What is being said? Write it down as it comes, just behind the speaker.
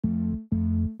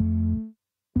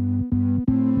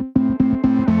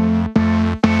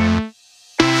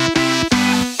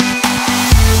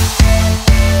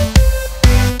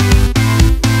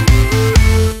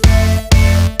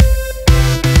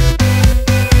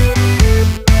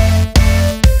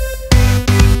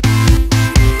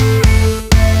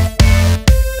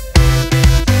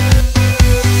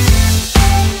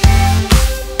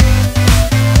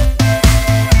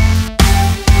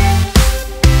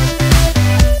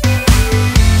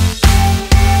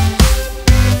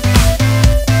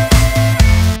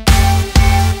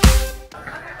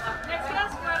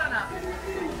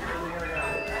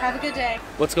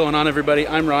What's going on, everybody?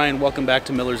 I'm Ryan. Welcome back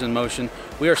to Millers in Motion.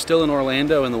 We are still in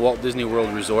Orlando in the Walt Disney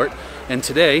World Resort, and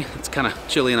today, it's kind of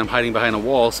chilly and I'm hiding behind a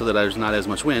wall so that there's not as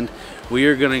much wind. We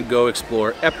are going to go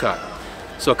explore EPCOT.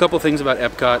 So a couple things about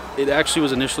EPCOT. It actually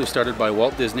was initially started by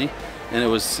Walt Disney, and it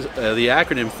was the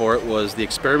acronym for it was the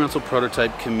Experimental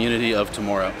Prototype Community of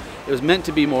Tomorrow. It was meant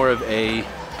to be more of a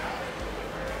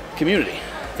community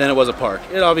than it was a park.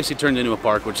 It obviously turned into a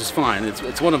park, which is fine.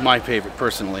 It's one of my favorite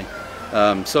personally.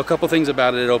 So a couple things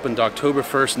about it. It opened October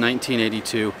 1st,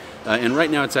 1982, and right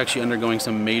now it's actually undergoing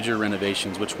some major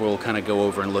renovations, which we'll kind of go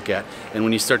over and look at. And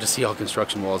when you start to see all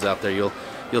construction walls out there,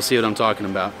 you'll see what I'm talking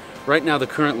about. Right now the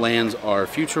current lands are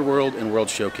Future World and World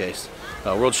Showcase.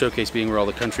 World Showcase being where all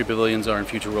the country pavilions are, and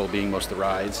Future World being most of the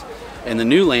rides. And the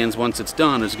new lands, once it's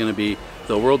done, is going to be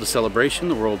the World of Celebration,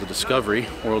 the World of Discovery,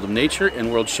 World of Nature,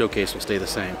 and World Showcase will stay the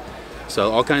same.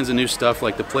 So all kinds of new stuff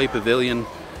like the Play Pavilion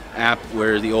app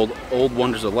where the old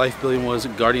Wonders of Life Pavilion was,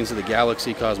 Guardians of the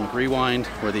Galaxy Cosmic Rewind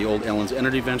where the old Ellen's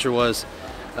Energy Adventure was,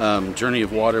 Journey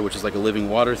of Water, which is like a living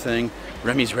water thing,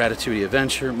 Remy's Ratatouille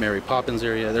Adventure, Mary Poppins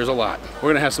area. There's a lot. We're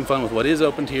going to have some fun with what is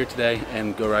open here today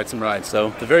and go ride some rides. So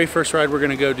the very first ride we're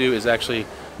going to go do is actually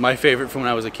my favorite from when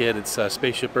I was a kid. It's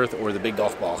Spaceship Earth, or the big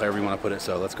golf ball, however you want to put it.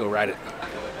 So let's go ride it.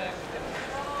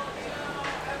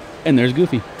 And there's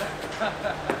Goofy.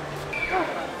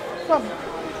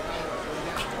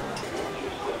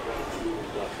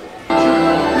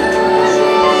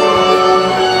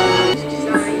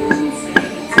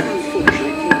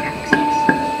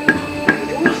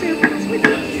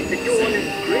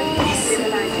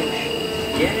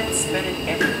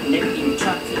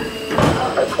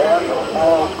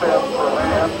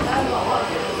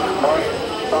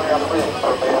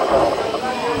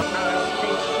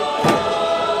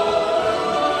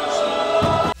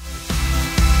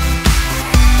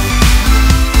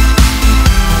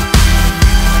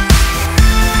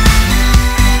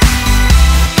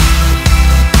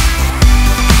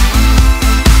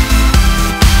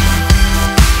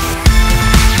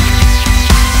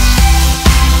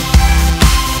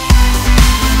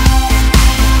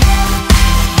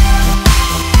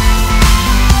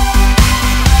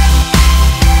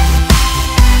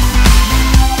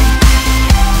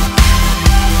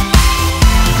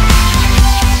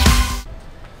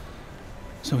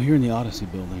 So here in the Odyssey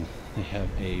building, they have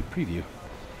a preview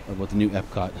of what the new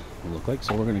EPCOT will look like.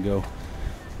 So we're going to go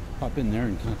pop in there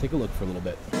and kind of take a look for a little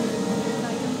bit.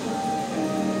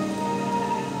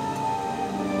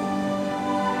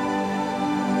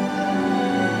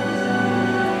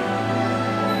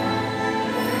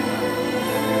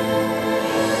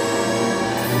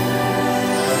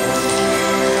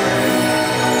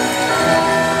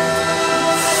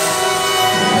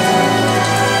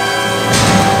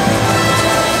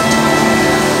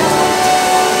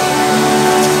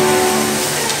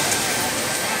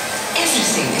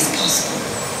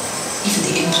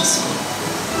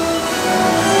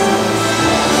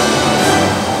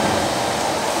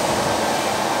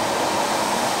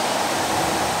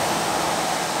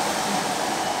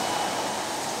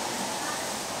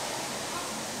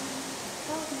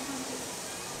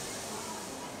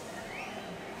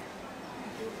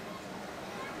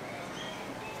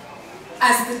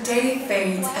 As the day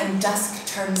fades and dusk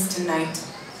turns to night,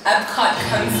 EPCOT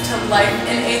comes to life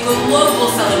in a global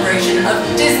celebration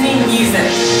of Disney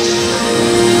music.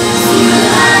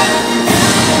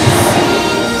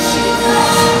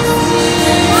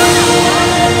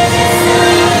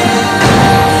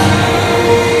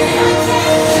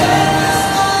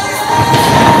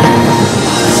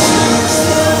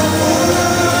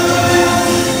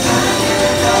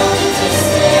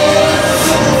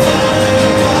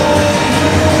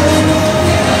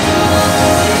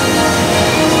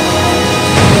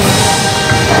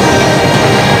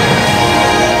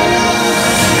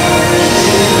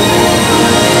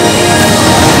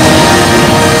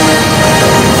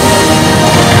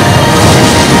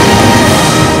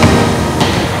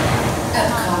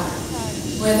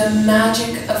 Where the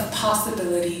magic of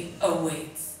possibility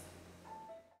awaits.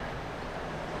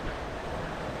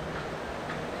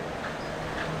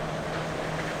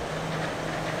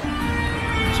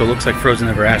 So it looks like Frozen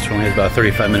Ever After only has about a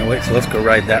 35-minute wait, so let's go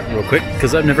ride that real quick,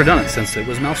 because I've never done it since it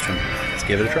was Maelstrom. Let's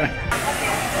give it a try.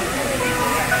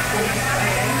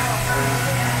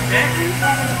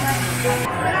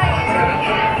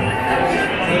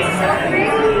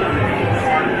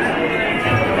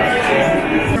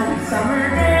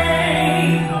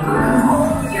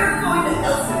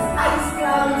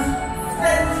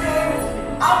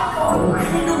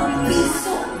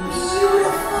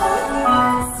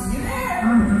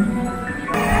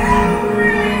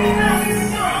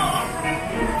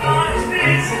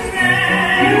 Be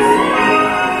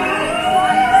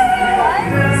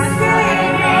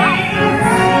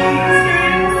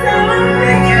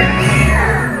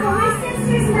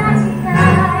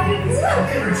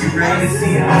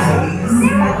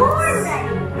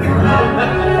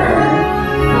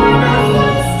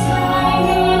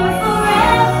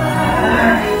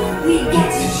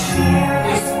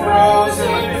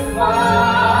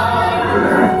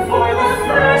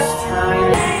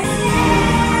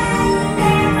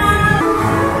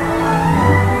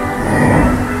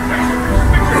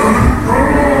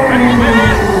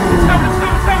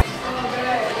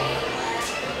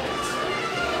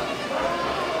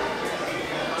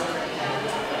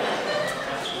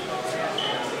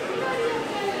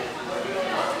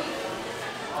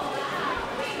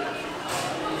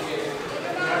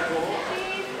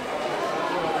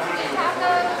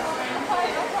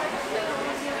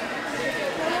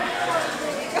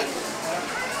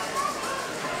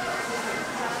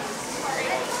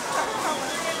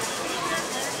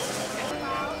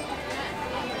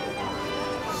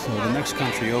So the next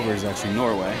country over is actually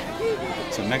Norway.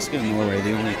 So Mexico and Norway,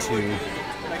 the only two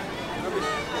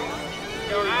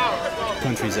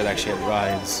countries that actually had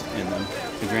rides in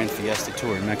the Grand Fiesta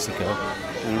Tour in Mexico.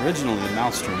 And originally the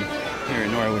Maelstrom here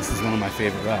in Norway, which is one of my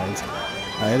favorite rides,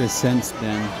 it has since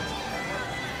been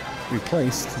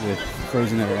replaced with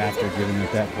Frozen Ever After, given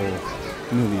that that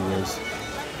whole movie was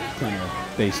kind of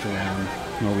based around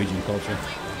Norwegian culture.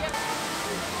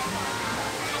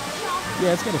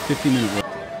 Yeah, it's got a 50-minute wait.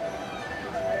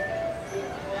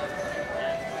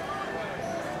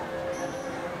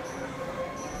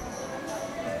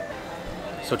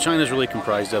 So China is really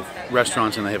comprised of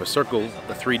restaurants, and they have a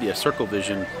 3D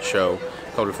Vision show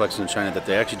called Reflections in China that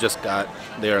they actually just got.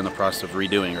 They are in the process of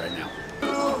redoing right now.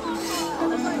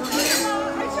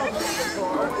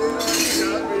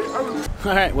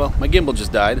 All right, well, my gimbal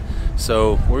just died,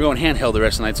 so we're going handheld the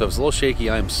rest of the night. So if it's a little shaky,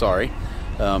 I am sorry,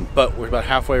 but we're about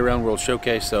halfway around World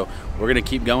Showcase, so we're gonna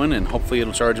keep going, and hopefully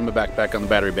it'll charge my backpack on the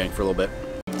battery bank for a little bit.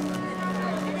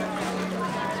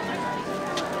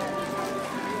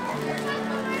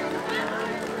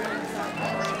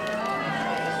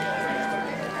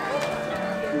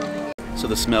 So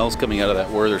the smells coming out of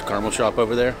that Werther's caramel shop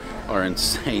over there are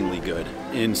insanely good.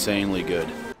 Insanely good.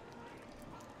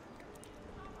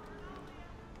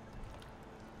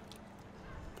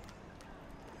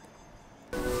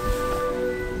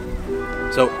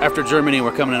 So after Germany,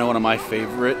 we're coming into one of my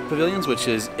favorite pavilions, which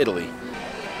is Italy.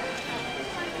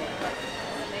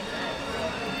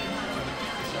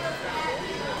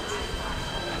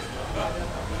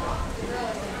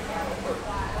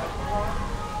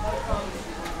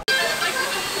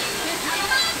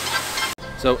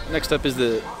 So next up is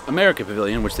the America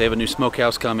Pavilion, which they have a new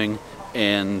smokehouse coming,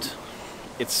 and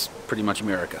it's pretty much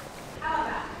America.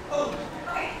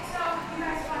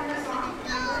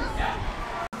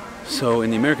 So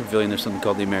in the American Pavilion, there's something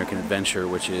called the American Adventure,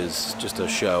 which is just a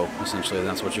show, essentially, and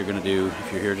that's what you're going to do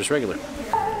if you're here just regular.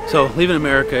 So leaving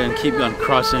America and keep on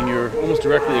crossing, you're almost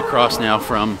directly across now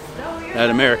from that.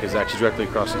 America is actually directly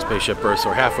across the Spaceship Earth, so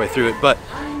we're halfway through it. But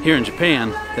here in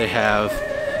Japan, they have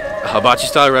a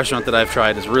hibachi-style restaurant that I've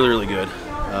tried. Is really, really good,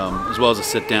 as well as a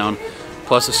sit-down,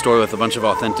 plus a store with a bunch of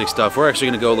authentic stuff. We're actually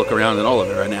going to go look around at all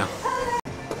of it right now.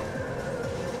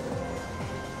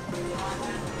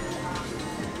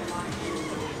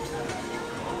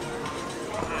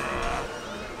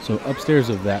 So upstairs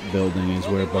of that building is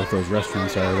where both those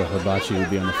restaurants are. The hibachi would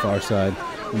be on the far side,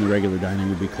 and the regular dining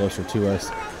would be closer to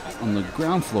us. On the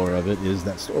ground floor of it is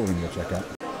that store we're going to go check out.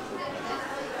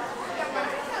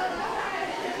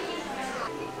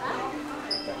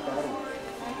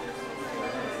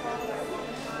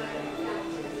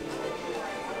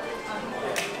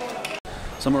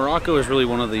 So Morocco is really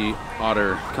one of the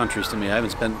odder countries to me. I haven't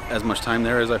spent as much time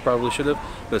there as I probably should have,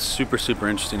 but it's super, super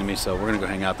interesting to me, so we're going to go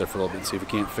hang out there for a little bit and see if we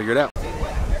can't figure it out.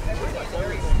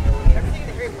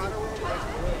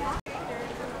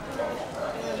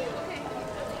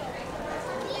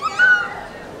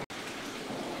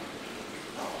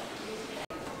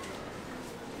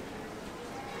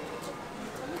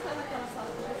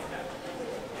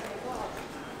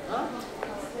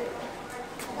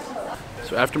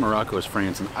 So after Morocco is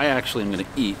France, and I actually am going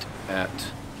to eat at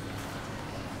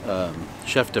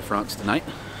Chef de France tonight,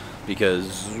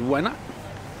 because why not?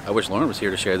 I wish Lauren was here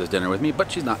to share this dinner with me,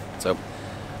 but she's not, so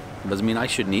it doesn't mean I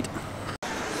shouldn't eat.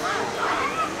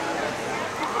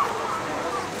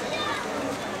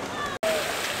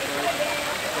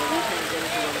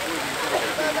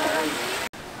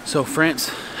 So France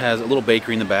has a little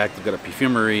bakery in the back. They've got a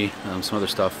perfumery, some other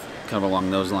stuff kind of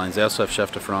along those lines. They also have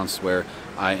Chef de France, where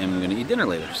I am going to eat dinner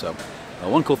later. So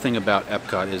one cool thing about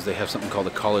EPCOT is they have something called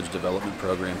the College Development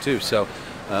Program too. So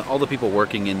all the people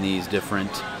working in these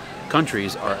different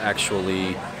countries are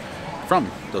actually from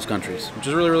those countries, which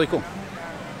is really, really cool.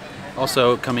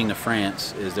 Also coming to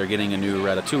France is they're getting a new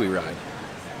Ratatouille ride,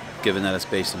 given that it's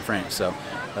based in France. So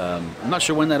I'm not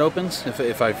sure when that opens.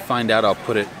 If I find out, I'll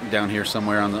put it down here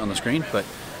somewhere on the screen. But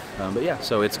yeah,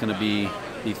 so it's going to be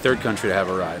the third country to have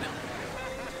a ride.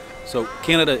 So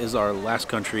Canada is our last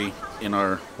country in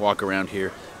our walk around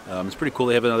here. It's pretty cool.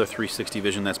 They have another 360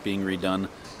 vision that's being redone.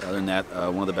 Other than that,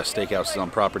 one of the best steakhouses on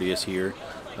property is here,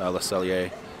 Le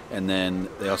Cellier. And then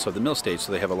they also have the Mill Stage,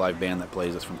 so they have a live band that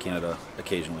plays that's from Canada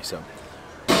occasionally. So.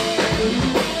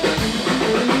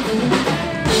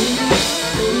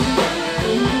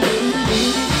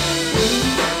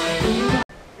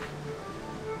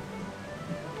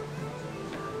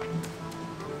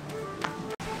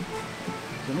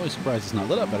 I'm really surprised it's not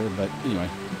lit up better, but anyway,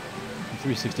 the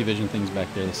 360 vision thing's back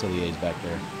there, the Cellier's back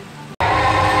there.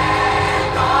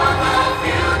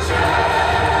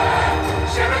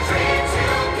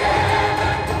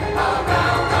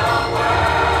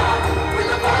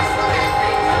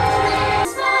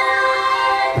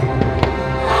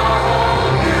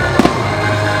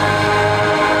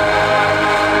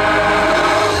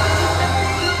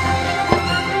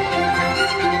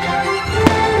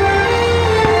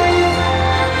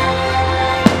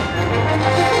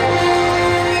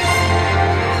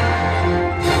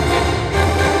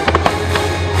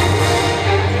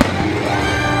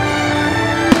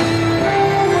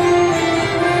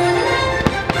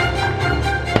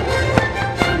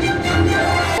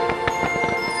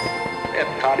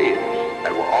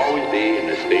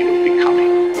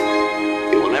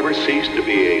 to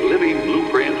be a living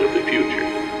blueprint of the future.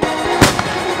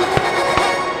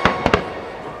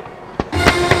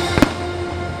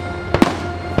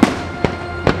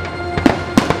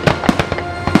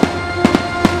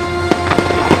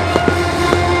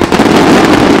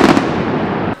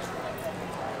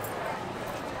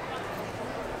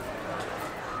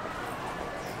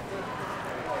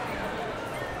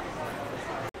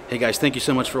 Hey guys, thank you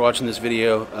so much for watching this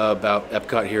video about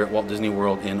EPCOT here at Walt Disney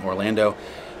World in Orlando.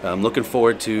 I'm looking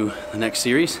forward to the next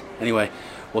series. Anyway,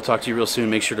 we'll talk to you real soon.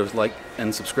 Make sure to like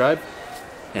and subscribe,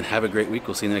 and have a great week.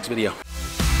 We'll see you in the next video.